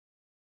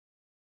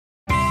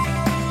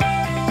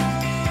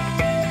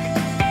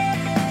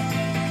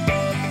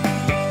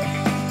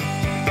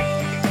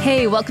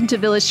Hey, welcome to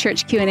Village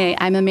Church Q&A.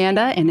 I'm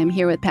Amanda, and I'm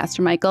here with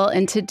Pastor Michael,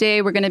 and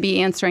today we're going to be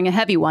answering a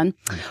heavy one.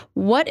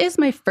 What is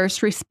my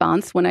first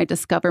response when I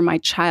discover my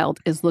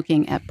child is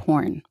looking at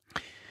porn?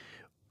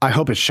 I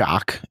hope it's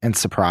shock and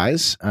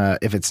surprise.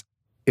 If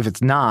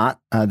it's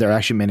not, there are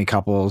actually many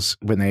couples,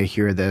 when they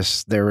hear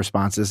this, their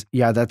response is,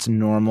 yeah, that's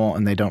normal,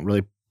 and they don't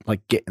really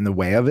get in the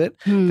way of it.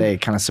 They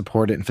kind of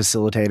support it and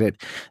facilitate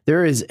it.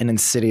 There is an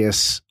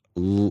insidious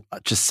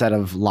just set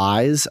of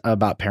lies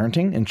about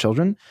parenting and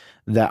children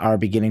that are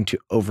beginning to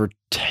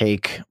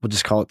overtake, we'll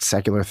just call it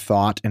secular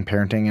thought in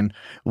parenting. And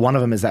one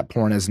of them is that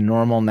porn is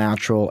normal,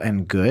 natural,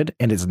 and good.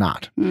 And it's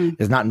not.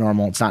 It's not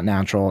normal, it's not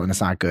natural, and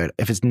it's not good.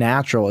 If it's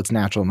natural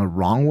in the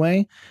wrong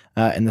way,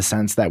 in the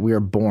sense that we are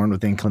born with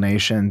the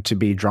inclination to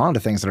be drawn to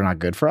things that are not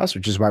good for us,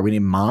 which is why we need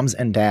moms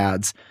and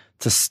dads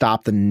to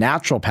stop the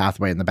natural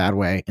pathway in the bad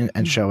way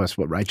and show us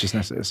what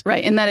righteousness is.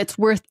 Right. And that it's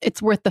worth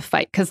the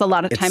fight. Because a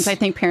lot of times I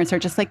think parents are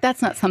just like,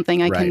 that's not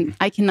something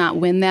I cannot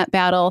win that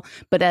battle,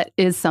 but that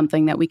is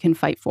something that we can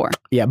fight for.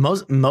 Yeah.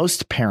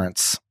 Most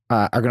parents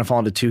are going to fall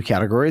into two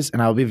categories.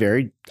 And I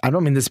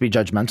don't mean this to be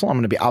judgmental. I'm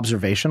going to be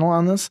observational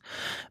on this.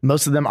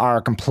 Most of them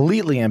are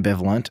completely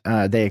ambivalent.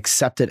 They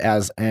accept it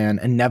as an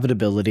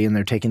inevitability, and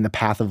they're taking the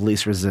path of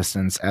least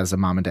resistance as a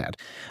mom and dad.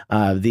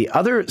 The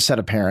other set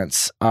of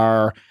parents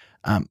are,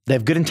 they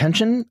have good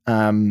intention,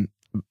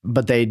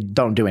 but they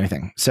don't do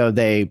anything. So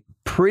they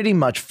pretty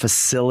much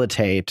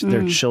facilitate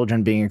their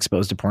children being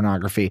exposed to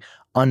pornography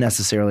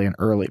unnecessarily and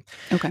early.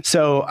 Okay.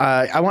 So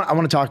I want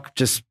to talk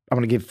I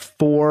want to give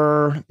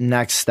 4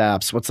 next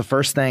steps. What's the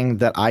first thing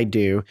that I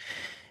do?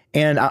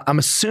 And I'm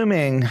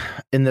assuming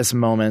in this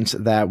moment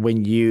that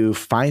when you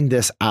find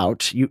this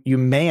out, you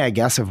may, I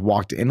guess, have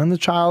walked in on the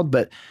child,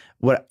 but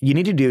what you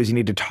need to do is you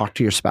need to talk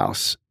to your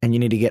spouse and you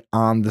need to get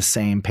on the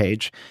same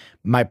page.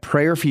 My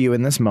prayer for you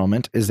in this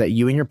moment is that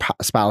you and your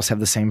spouse have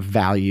the same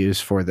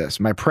values for this.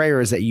 My prayer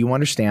is that you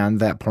understand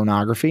that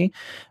pornography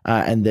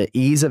and the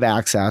ease of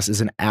access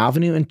is an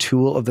avenue and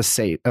tool of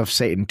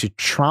Satan to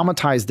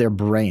traumatize their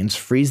brains,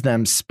 freeze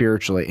them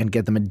spiritually, and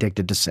get them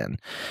addicted to sin.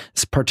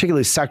 It's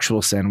particularly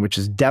sexual sin, which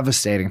is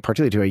devastating,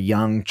 particularly to a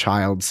young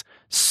child's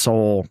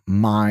soul,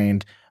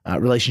 mind,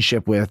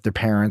 relationship with their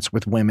parents,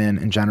 with women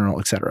in general,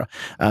 etc.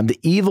 The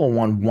evil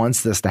one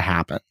wants this to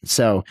happen.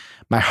 So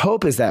my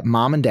hope is that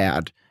mom and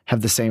dad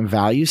have the same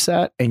value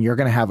set, and you're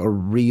going to have a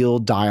real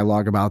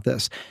dialogue about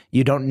this.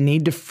 You don't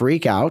need to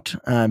freak out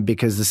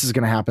because this is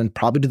going to happen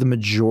probably to the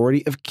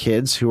majority of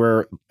kids who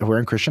are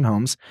in Christian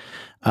homes.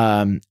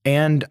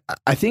 And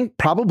I think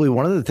probably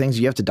one of the things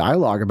you have to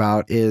dialogue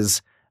about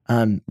is,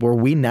 were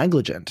we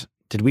negligent?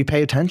 Did we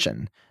pay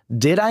attention?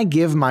 Did I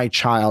give my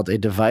child a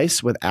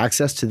device with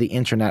access to the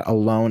internet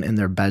alone in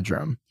their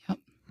bedroom? Yep.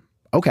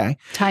 Okay.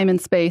 Time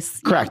and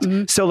space. Correct.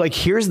 Yeah. So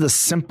here's the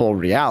simple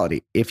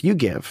reality. If you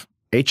give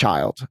a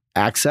child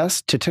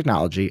access to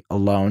technology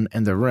alone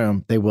in their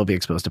room, they will be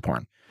exposed to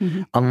porn.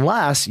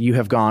 Unless you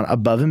have gone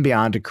above and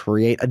beyond to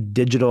create a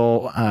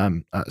digital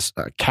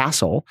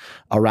castle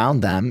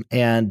around them.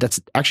 And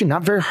that's actually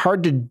not very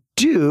hard to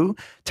do.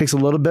 It takes a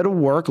little bit of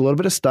work, a little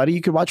bit of study.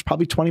 You could watch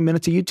probably 20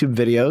 minutes of YouTube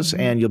videos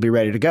and you'll be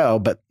ready to go.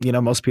 But,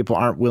 most people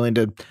aren't willing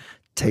to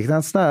take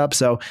that step.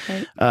 So,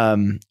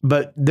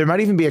 but there might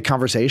even be a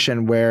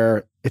conversation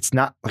where it's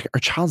not our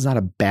child's not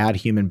a bad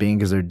human being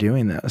because they're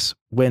doing this.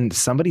 When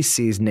somebody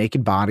sees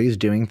naked bodies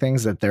doing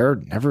things that they're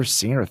never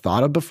seen or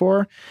thought of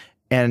before,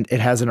 and it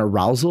has an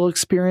arousal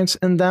experience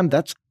in them,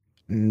 that's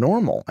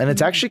normal. And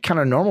it's actually kind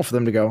of normal for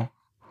them to go,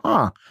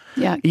 huh.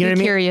 Yeah, you know what I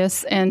mean?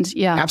 Curious and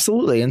yeah.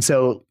 Absolutely. And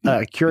so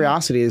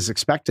curiosity is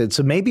expected.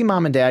 So maybe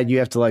mom and dad, you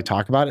have to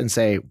talk about it and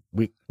say,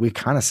 we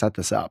kind of set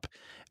this up.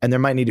 And there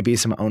might need to be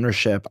some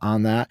ownership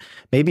on that.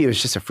 Maybe it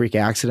was just a freak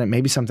accident.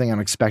 Maybe something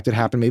unexpected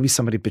happened. Maybe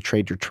somebody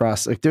betrayed your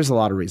trust. There's a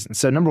lot of reasons.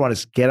 So number 1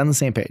 is get on the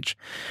same page.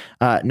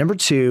 Number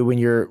 2, when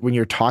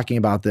you're talking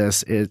about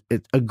this,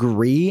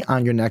 agree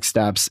on your next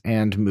steps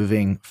and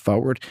moving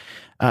forward.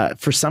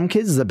 For some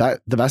kids,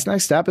 the best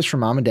next step is for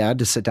mom and dad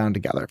to sit down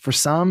together. For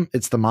some,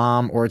 it's the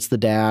mom or it's the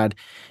dad.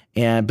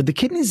 But the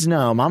kid needs to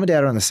know mom and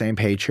dad are on the same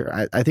page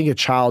here. I think a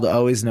child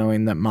always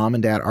knowing that mom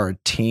and dad are a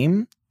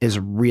team is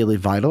really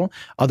vital.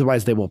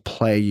 Otherwise, they will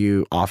play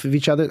you off of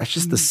each other. That's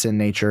just the sin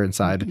nature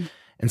inside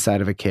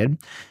of a kid.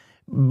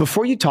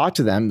 Before you talk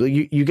to them,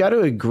 you got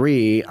to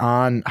agree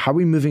on how are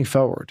we moving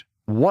forward.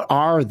 What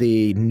are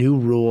the new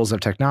rules of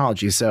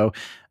technology? So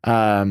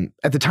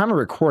at the time of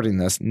recording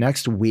this,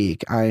 next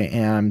week, I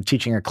am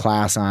teaching a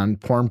class on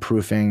porn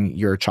proofing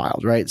your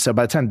child, right? So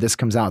by the time this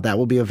comes out, that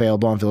will be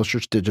available on Village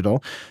Church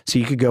Digital. So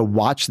you could go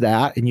watch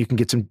that and you can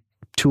get some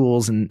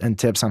tools and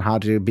tips on how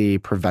to be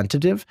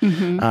preventative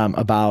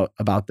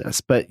about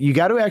this. But you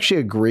got to actually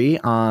agree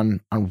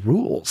on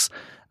rules.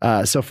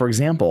 So for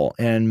example,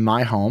 in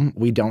my home,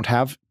 we don't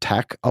have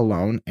tech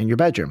alone in your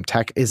bedroom.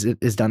 Tech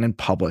is done in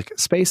public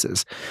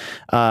spaces.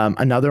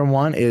 Another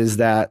one is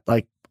that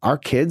our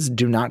kids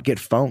do not get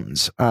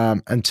phones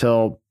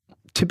until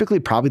typically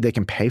probably they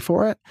can pay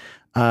for it.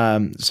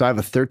 So I have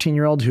a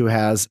 13-year-old who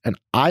has an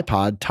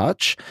iPod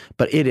Touch,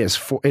 but it is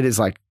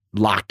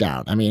locked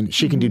down. I mean,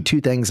 she can do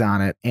two things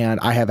on it and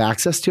I have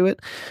access to it.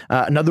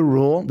 Another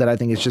rule that I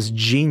think is just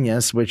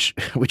genius, which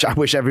I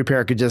wish every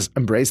parent could just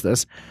embrace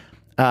this.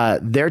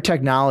 Their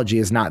technology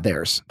is not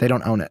theirs. They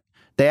don't own it.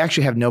 They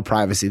actually have no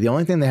privacy. The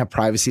only thing they have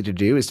privacy to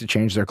do is to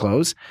change their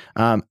clothes.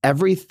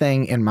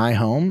 Everything in my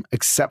home,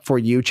 except for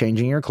you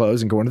changing your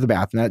clothes and going to the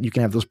bathroom, that you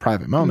can have those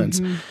private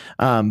moments.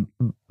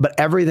 But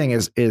everything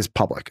is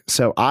public.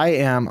 So I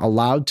am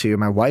allowed to,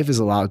 my wife is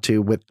allowed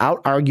to,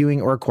 without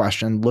arguing or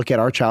question, look at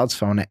our child's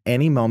phone at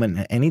any moment,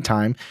 at any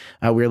time.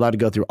 We're allowed to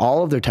go through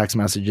all of their text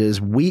messages.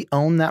 We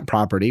own that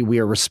property. We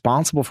are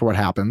responsible for what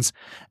happens.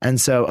 And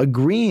so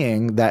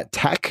agreeing that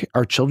tech,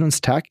 our children's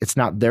tech, it's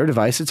not their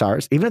device, it's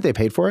ours. Even if they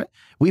paid for it,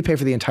 we pay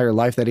for the entire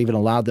life that even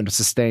allowed them to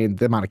sustain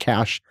the amount of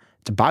cash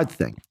to buy the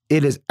thing.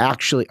 It is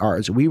actually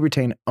ours. We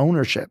retain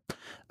ownership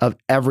of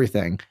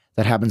everything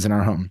that happens in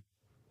our home.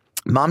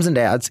 Moms and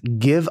dads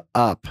give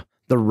up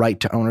the right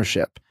to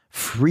ownership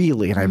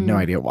freely, and I have no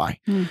idea why.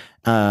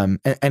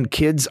 And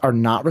kids are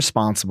not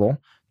responsible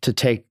to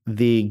take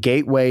the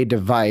gateway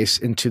device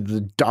into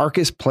the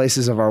darkest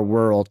places of our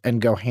world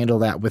and go handle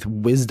that with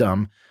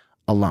wisdom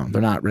alone.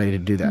 They're not ready to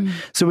do that.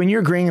 So when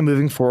you're agreeing and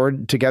moving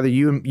forward together,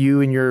 you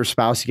and your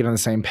spouse, you get on the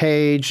same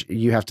page.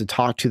 You have to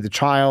talk to the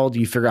child.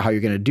 You figure out how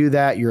you're going to do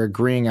that. You're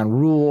agreeing on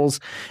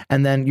rules.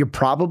 And then you're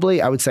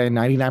probably, I would say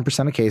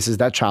 99% of cases,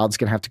 that child's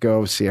going to have to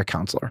go see a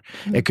counselor.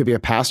 It could be a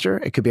pastor.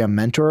 It could be a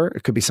mentor.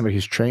 It could be somebody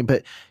who's trained.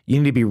 But you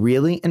need to be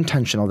really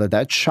intentional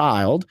that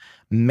child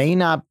may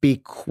not be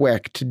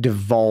quick to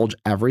divulge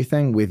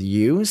everything with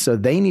you. So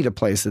they need a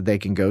place that they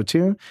can go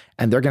to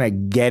and they're going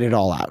to get it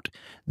all out.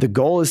 The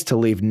goal is to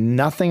leave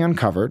nothing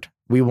uncovered.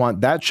 We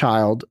want that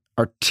child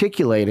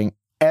articulating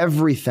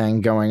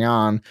everything going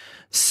on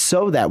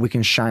so that we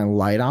can shine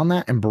light on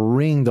that and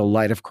bring the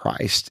light of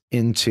Christ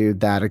into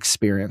that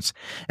experience.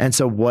 And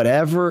so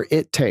whatever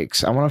it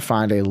takes, I want to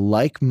find a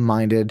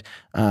like-minded,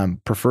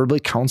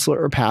 preferably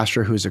counselor or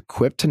pastor who's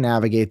equipped to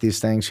navigate these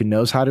things, who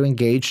knows how to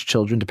engage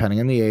children depending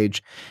on the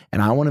age.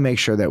 And I want to make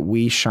sure that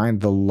we shine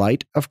the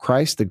light of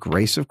Christ, the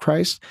grace of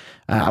Christ.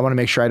 I want to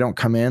make sure I don't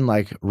come in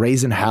like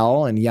raising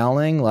hell and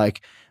yelling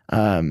like,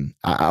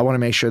 I want to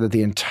make sure that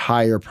the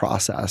entire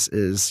process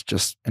is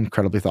just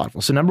incredibly thoughtful.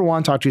 So number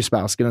one, talk to your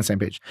spouse, get on the same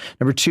page.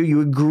 Number two,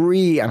 you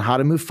agree on how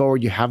to move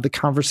forward. You have the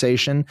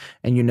conversation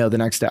and you know the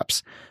next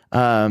steps.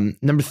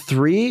 Number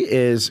three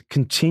is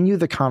continue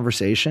the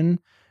conversation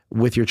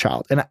with your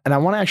child. And I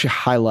want to actually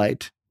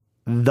highlight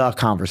the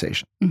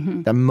conversation,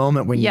 the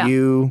moment when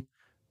you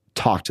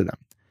talk to them.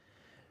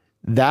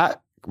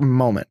 That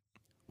moment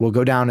will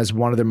go down as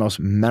one of their most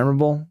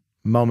memorable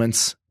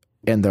moments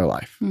in their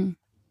life.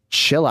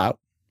 Chill out.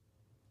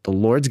 The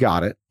Lord's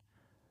got it.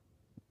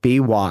 Be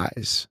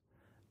wise.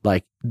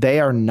 Like they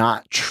are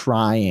not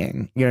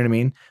trying, you know what I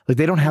mean? Like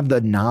they don't have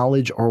the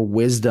knowledge or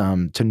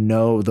wisdom to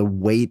know the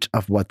weight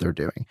of what they're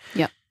doing.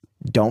 Yep.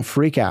 Don't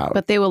freak out.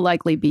 But they will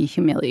likely be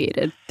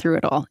humiliated through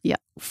it all. Yeah.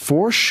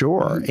 For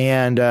sure.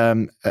 And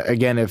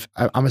again, if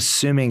I'm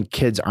assuming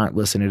kids aren't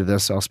listening to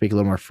this, so I'll speak a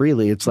little more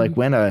freely. It's like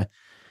when a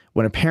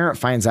parent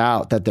finds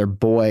out that their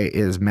boy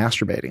is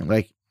masturbating,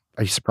 like,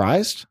 are you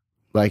surprised?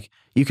 Like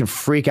you can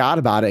freak out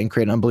about it and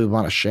create an unbelievable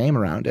amount of shame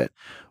around it.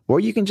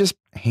 Or you can just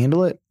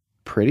handle it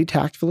pretty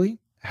tactfully,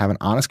 have an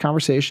honest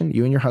conversation.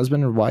 You and your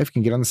husband or wife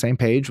can get on the same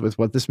page with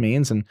what this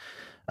means. And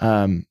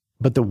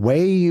but the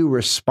way you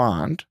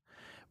respond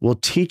will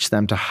teach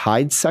them to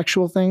hide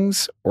sexual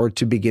things or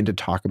to begin to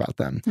talk about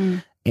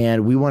them.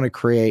 And we want to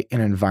create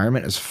an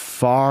environment as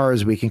far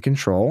as we can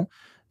control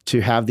to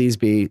have these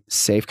be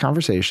safe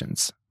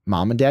conversations.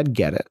 Mom and dad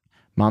get it.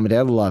 Mom and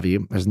dad love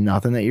you. There's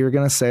nothing that you're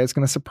going to say that's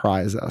going to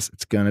surprise us.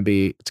 It's going to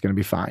be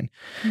fine.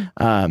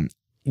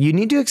 You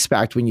need to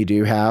expect when you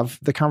do have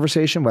the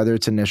conversation, whether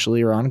it's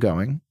initially or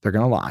ongoing, they're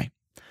going to lie.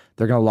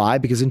 They're going to lie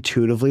because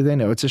intuitively they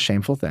know it's a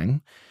shameful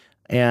thing.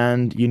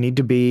 And you need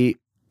to be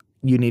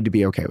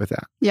okay with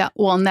that. Yeah.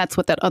 Well, and that's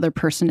what that other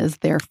person is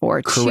there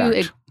for.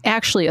 Correct. To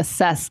actually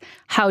assess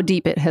how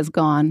deep it has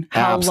gone,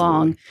 how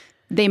long.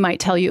 They might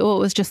tell you, oh, it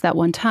was just that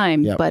one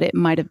time, but it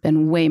might have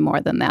been way more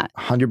than that.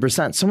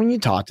 100%. So when you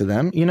talk to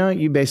them,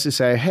 you basically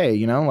say, hey,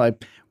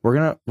 like we're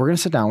going to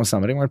sit down with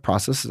somebody. We're going to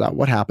process out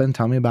what happened.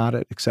 Tell me about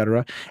it, et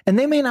cetera. And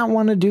they may not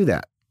want to do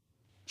that.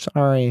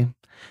 Sorry.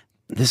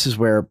 This is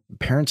where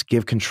parents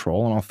give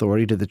control and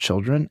authority to the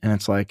children. And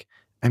it's like,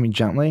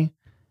 gently,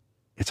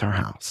 it's our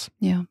house.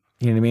 Yeah.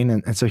 You know what I mean?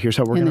 And so here's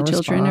how we're going to respond.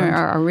 And the children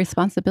are our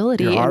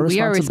responsibility. And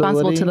we are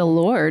responsible to the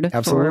Lord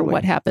for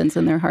what happens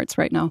in their hearts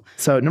right now.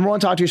 So number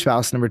one, talk to your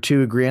spouse. Number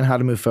two, agree on how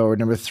to move forward.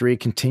 Number three,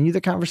 continue the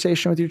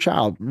conversation with your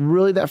child.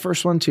 Really that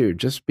first one too.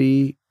 Just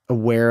be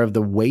aware of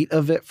the weight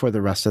of it for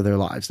the rest of their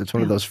lives. It's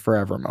one of those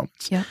forever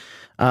moments. Yeah.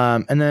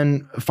 And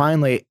then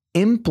finally,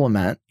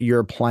 implement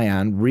your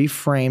plan,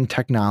 reframe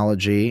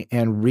technology,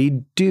 and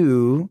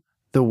redo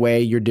the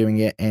way you're doing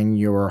it in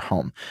your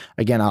home.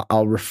 Again,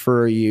 I'll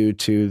refer you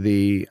to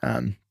the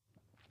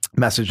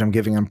message I'm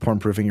giving on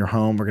porn-proofing your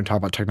home. We're going to talk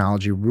about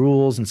technology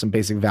rules and some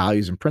basic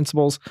values and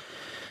principles.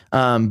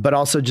 But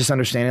also just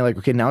understanding like,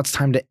 okay, now it's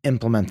time to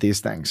implement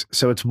these things.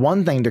 So it's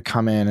one thing to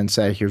come in and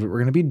say, here's what we're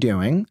going to be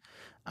doing.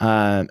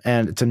 And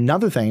it's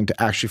another thing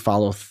to actually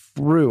follow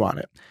through on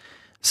it.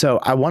 So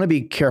I want to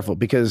be careful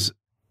because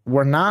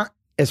we're not,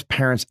 as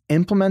parents,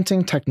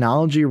 implementing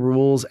technology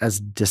rules as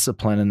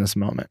discipline in this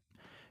moment.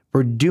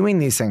 We're doing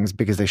these things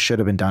because they should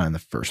have been done in the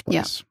first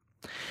place.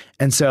 Yeah.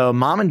 And so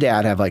mom and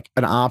dad have like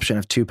an option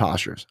of two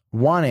postures.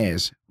 One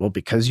is, well,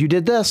 because you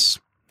did this,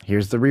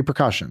 here's the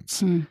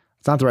repercussions.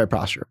 It's not the right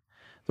posture.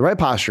 The right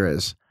posture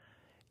is,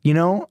 I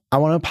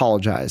want to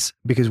apologize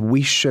because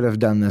we should have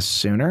done this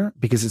sooner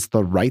because it's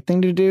the right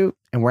thing to do.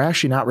 And we're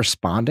actually not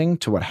responding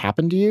to what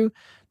happened to you.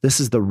 This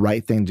is the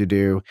right thing to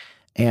do.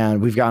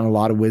 And we've gotten a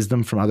lot of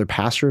wisdom from other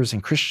pastors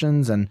and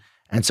Christians. And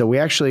so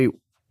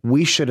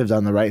we should have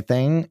done the right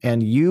thing.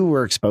 And you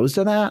were exposed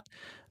to that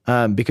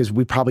because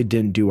we probably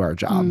didn't do our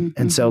job. Mm-hmm.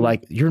 And so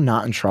like, you're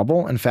not in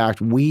trouble. In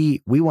fact,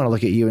 we want to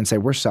look at you and say,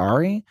 we're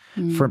sorry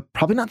for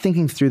probably not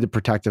thinking through the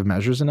protective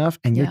measures enough.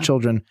 And your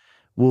children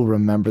will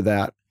remember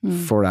that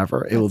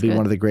forever. It will be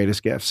one of the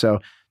greatest gifts. So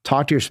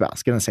talk to your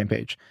spouse, get on the same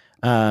page.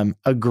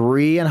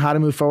 Agree on how to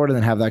move forward and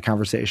then have that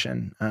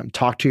conversation.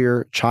 Talk to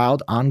your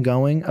child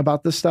ongoing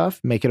about this stuff.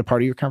 Make it a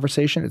part of your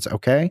conversation. It's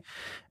okay.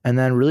 And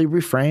then really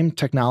reframe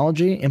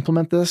technology,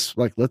 implement this.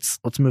 Like, let's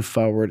move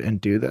forward and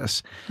do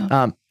this.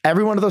 Okay.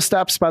 Every one of those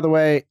steps, by the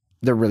way,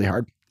 they're really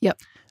hard.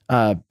 Yep.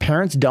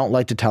 Parents don't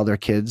like to tell their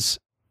kids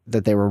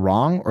that they were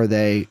wrong or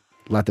they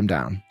let them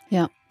down.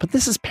 Yeah. But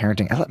this is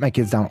parenting. I let my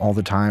kids down all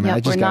the time. Yeah, and I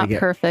just got to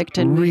get perfect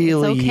and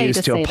really okay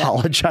used to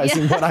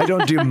apologizing when I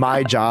don't do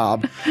my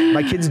job.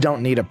 My kids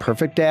don't need a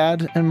perfect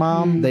dad and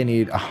mom. They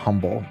need a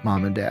humble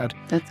mom and dad.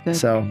 That's good.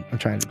 So I'm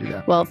trying to do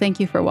that. Well, thank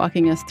you for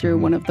walking us through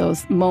one of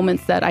those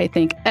moments that I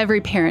think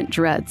every parent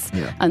dreads.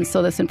 Yeah. And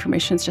so this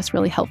information is just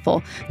really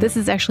helpful. This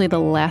is actually the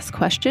last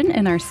question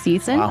in our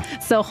season. Wow.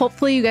 So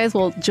hopefully you guys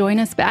will join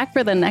us back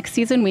for the next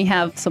season. We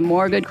have some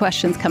more good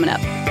questions coming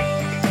up.